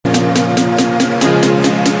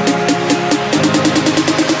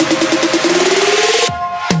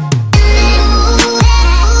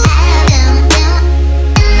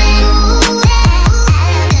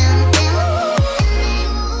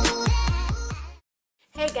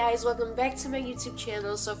Alright guys, welcome back to my YouTube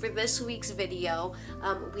channel. So for this week's video,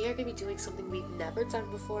 we are going to be doing something we've never done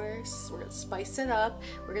before. So we're going to spice it up.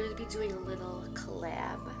 We're going to be doing a little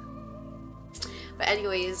collab. But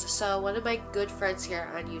anyways, so one of my good friends here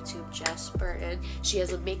on YouTube, Jess, Burton, she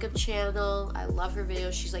has a makeup channel. I love her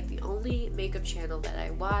videos. She's like the only makeup channel that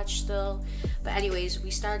I watch still. But anyways, we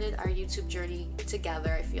started our YouTube journey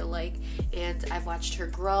together, I feel like, and I've watched her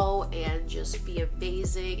grow and just be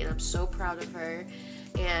amazing, and I'm so proud of her.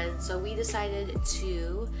 And so we decided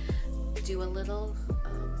to do a little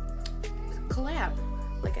collab,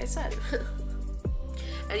 like I said.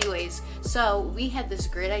 Anyways, so we had this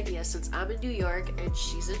great idea, since I'm in New York and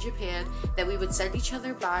she's in Japan, that we would send each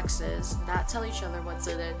other boxes, not tell each other what's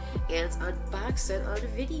in it, and unbox it on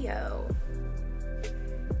video.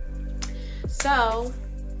 So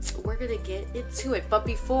we're gonna get into it, but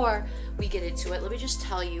before we get into it, let me just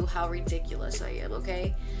tell you how ridiculous I am,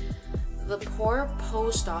 okay? The poor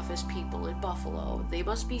post office people in Buffalo, they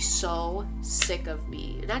must be so sick of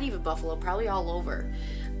me. Not even Buffalo, probably all over.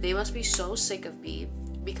 They must be so sick of me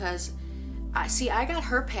because I got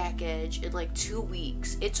her package in like 2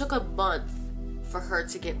 weeks. It took a month for her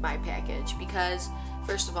to get my package because,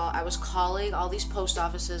 first of all, I was calling all these post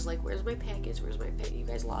offices like, where's my package? Where's my package? You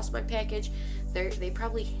guys lost my package. They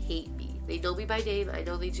probably hate me. They know me by name. I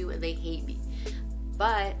know they do, and they hate me.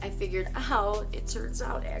 But I figured out, it turns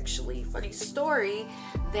out actually, funny story,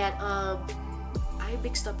 that I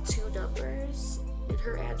mixed up 2 numbers in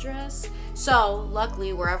her address. So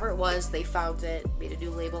luckily, wherever it was, they found it, made a new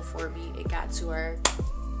label for me, it got to her,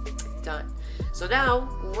 done. So now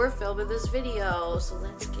we're filming this video, so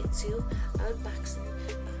let's get to unboxing.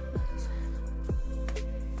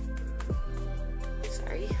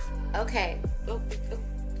 Sorry. Okay.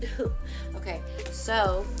 Okay,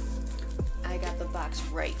 so I got the box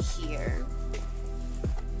right here.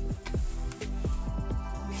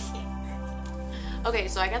 Okay,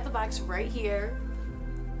 so I got the box right here.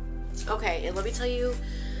 Okay, and let me tell you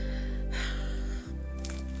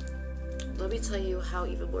how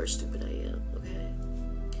even more stupid I am, okay?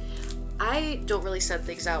 I don't really send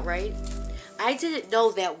things out, right? I didn't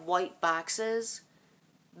know that white boxes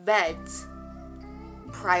meant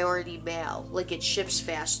priority mail, like it ships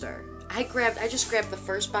faster. I just grabbed the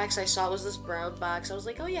first box I saw, was this brown box. I was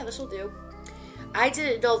like, oh yeah, this will do. I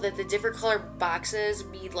didn't know that the different color boxes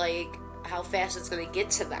mean like how fast it's gonna get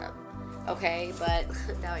to them. Okay, but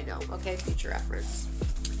now I know. Okay, future reference.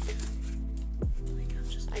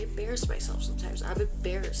 I embarrass myself sometimes. I'm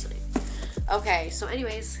embarrassing. Okay, so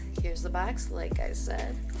anyways, here's the box, like I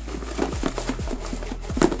said.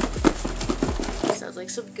 Sounds like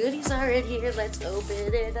some goodies are in here. Let's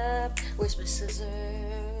open it up. Where's my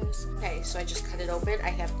scissors? Okay, so I just cut it open. I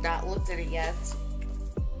have not looked at it yet.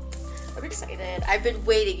 I'm excited. I've been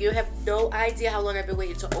waiting. You have no idea how long I've been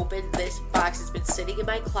waiting to open this box. It's been sitting in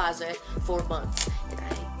my closet for months, and I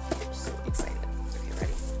am so excited. Okay,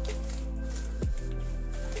 ready?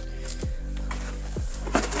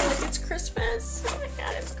 I feel like it's Christmas. Oh my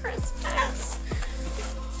god, it's Christmas.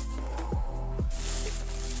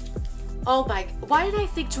 Oh my, why did I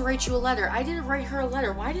think to write you a letter? I didn't write her a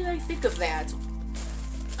letter. Why did I think of that?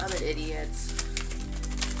 I'm an idiot.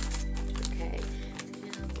 Okay.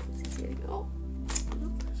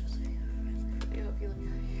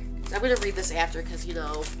 I'm gonna read this after because, you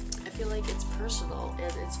know, I feel like it's personal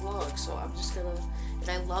and it's long, so I'm just gonna, and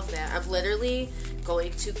I love that. I'm literally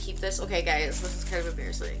going to keep this. Okay guys, this is kind of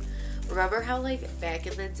embarrassing. Remember how like back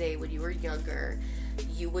in the day when you were younger,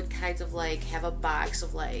 you would kind of like have a box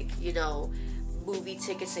of like, you know, movie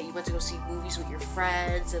tickets that you went to go see movies with your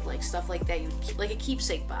friends and like stuff like that. You would keep like a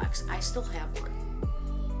keepsake box. I still have one.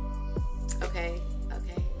 Okay,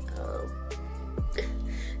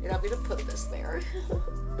 and I'm gonna put this there.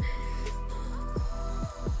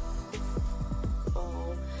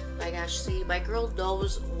 Oh my gosh, see, my girl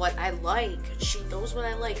knows what I like. She knows what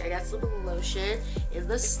I like. I got some lotion in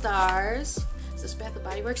the stars. Is this Bath &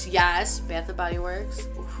 Body Works? Yes, Bath & Body Works.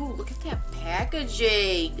 Ooh, look at that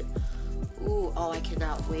packaging. Ooh, oh, I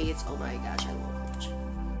cannot wait. Oh my gosh, I love it.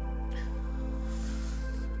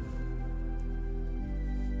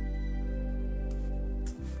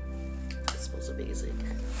 It smells amazing.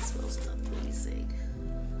 It smells amazing.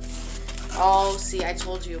 Oh, see, I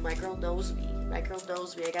told you, my girl knows me. My girl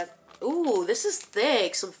knows me. I got, ooh, this is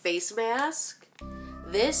thick. Some face mask.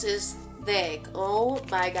 This is thick. Oh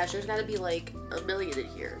my gosh, there's gotta be like a million in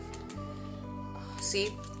here. See,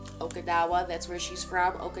 Okinawa, that's where she's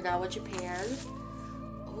from. Okinawa, Japan.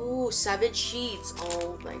 Oh, 7 sheets.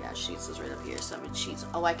 Oh my gosh, sheets is right up here. 7 sheets.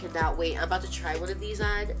 Oh, I cannot wait. I'm about to try one of these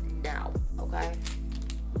on now. Okay,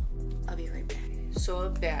 I'll be right back. So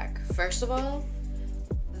I'm back. First of all,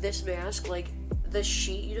 this mask, like the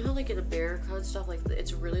sheet, you know how like in America and stuff, like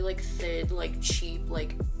it's really like thin, like cheap,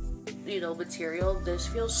 like, you know, material. This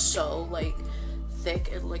feels so like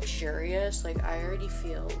thick and luxurious. Like I already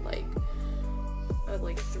feel like I'm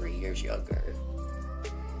like 3 years younger.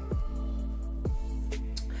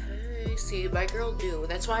 Hey, see, my girl knew.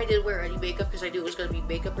 That's why I didn't wear any makeup, because I knew it was gonna be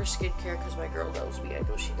makeup or skincare, because my girl knows me. I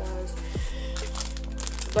know she does.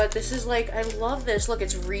 But this is like, I love this. Look,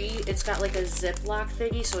 it's got like a Ziploc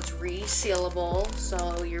thingy, so it's resealable,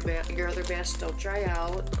 so your other masks don't dry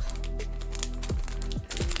out.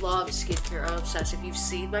 I love skincare. I'm obsessed. If you've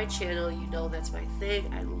seen my channel, you know that's my thing.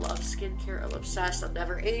 I love skincare. I'm obsessed. I'm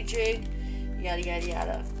never aging. Yada, yada,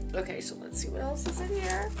 yada. Okay, so let's see what else is in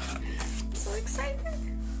here. I'm so excited.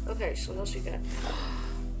 Okay, so what else we got?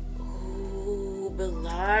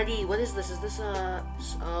 Milani, what is this? Is this a...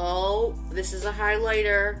 Oh, this is a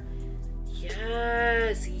highlighter.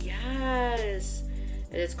 Yes, yes.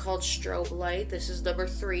 And it's called Strobe Light. This is number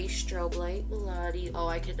 3, Strobe Light, Milani. Oh,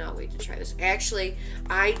 I cannot wait to try this. Actually,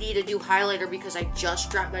 I need a new highlighter because I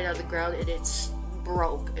just dropped mine on the ground and it's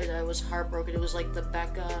broke. And I was heartbroken. It was like the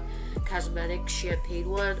Becca Cosmetic Champagne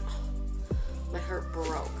one. Oh, my heart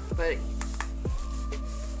broke. But...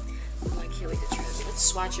 oh, I can't wait to try this. Let's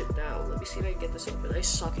swatch it now. Let me see if I can get this open. I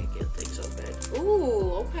suck at getting things open.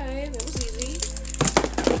 Ooh, okay. That was easy.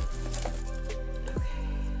 Okay.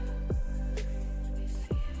 Let me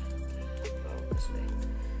see. Oh, this way.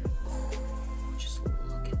 Oh, just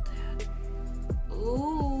look at that.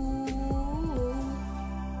 Ooh.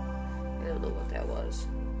 I don't know what that was.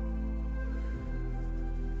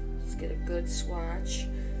 Let's get a good swatch.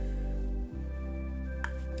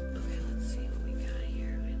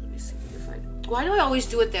 Why do I always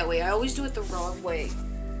do it that way? I always do it the wrong way.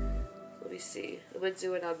 Let me see. I'm gonna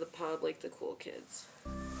do it on the palm like the cool kids.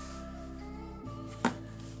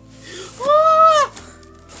 Ah!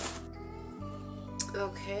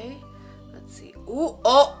 Okay. Let's see. Ooh,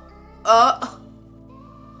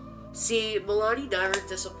 see, Milani never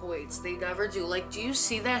disappoints. They never do. Like, do you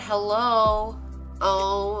see that? Hello.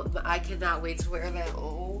 Oh, I cannot wait to wear that.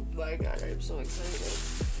 Oh my god, I'm so excited.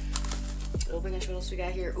 Oh my gosh, what else we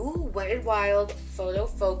got here? Ooh, Wet n Wild Photo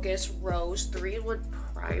Focus Rose 3-in-1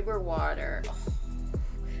 Primer Water. Oh,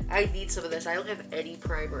 I need some of this. I don't have any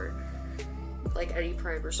primer. Like any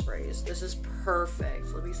primer sprays. This is perfect.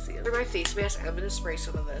 Let me see. For my face mask, I'm going to spray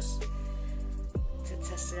some of this to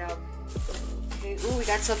test it out. Okay. Ooh, we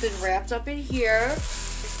got something wrapped up in here. Let's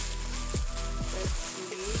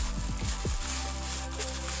see.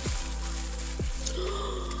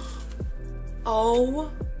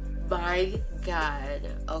 Oh my god.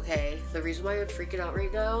 Okay, the reason why I'm freaking out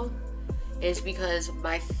right now is because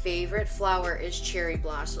my favorite flower is cherry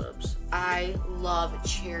blossoms. I love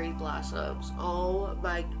cherry blossoms. Oh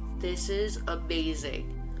my, this is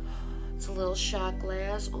amazing. It's a little shot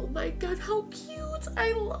glass. Oh my god, how cute.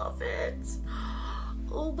 I love it.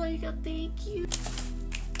 Oh my god, thank you.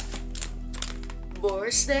 More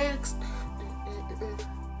snacks.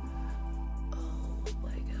 Oh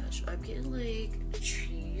my gosh, I'm getting like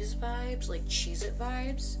cheese vibes, like Cheez-It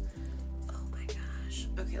vibes. Oh my gosh.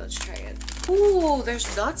 Okay, let's try it. Ooh,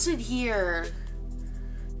 there's nuts in here.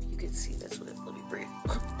 You can see that's what it, let me bring it.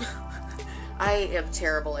 I am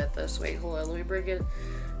terrible at this. Wait, hold on, let me bring it.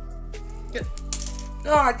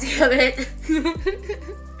 Oh, damn it.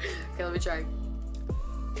 Okay, let me try.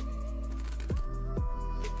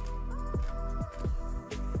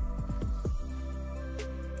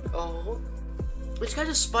 Oh, it's kind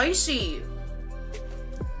of spicy.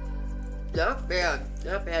 Not bad,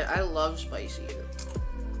 not bad. I love spicy.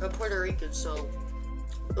 I'm Puerto Rican, so.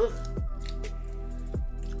 Ugh.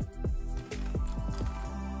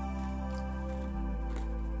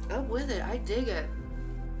 I'm with it. I dig it.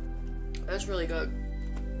 That's really good.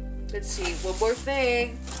 Let's see. One more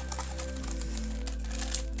thing.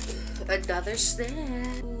 Another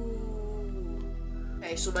snack. Ooh.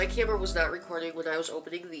 Okay, so my camera was not recording when I was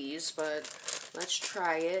opening these, but let's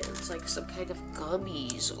try it. It's like some kind of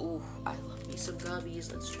gummies. Ooh, I love me some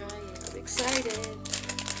gummies. Let's try it. I'm excited.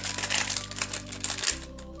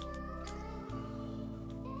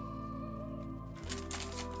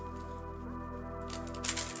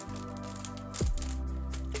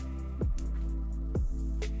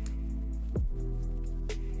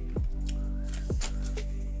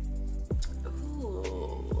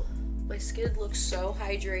 Ooh, my skin looks so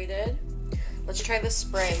hydrated. Let's try the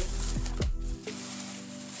spray.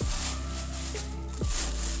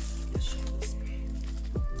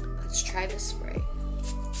 Try the spray.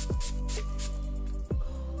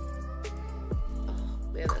 Oh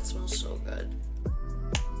man, that smells so good.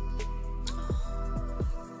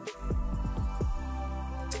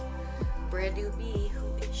 brand new me. Who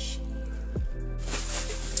is she?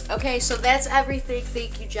 Okay, so that's everything.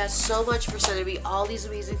 Thank you, Jess, so much for sending me all these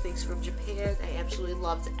amazing things from Japan. I absolutely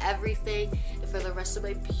loved everything. And for the rest of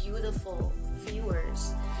my beautiful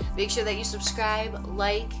viewers, make sure that you subscribe,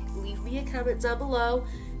 like, leave me a comment down below,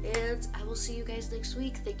 and I will see you guys next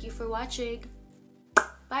week. Thank you for watching.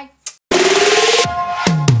 Bye.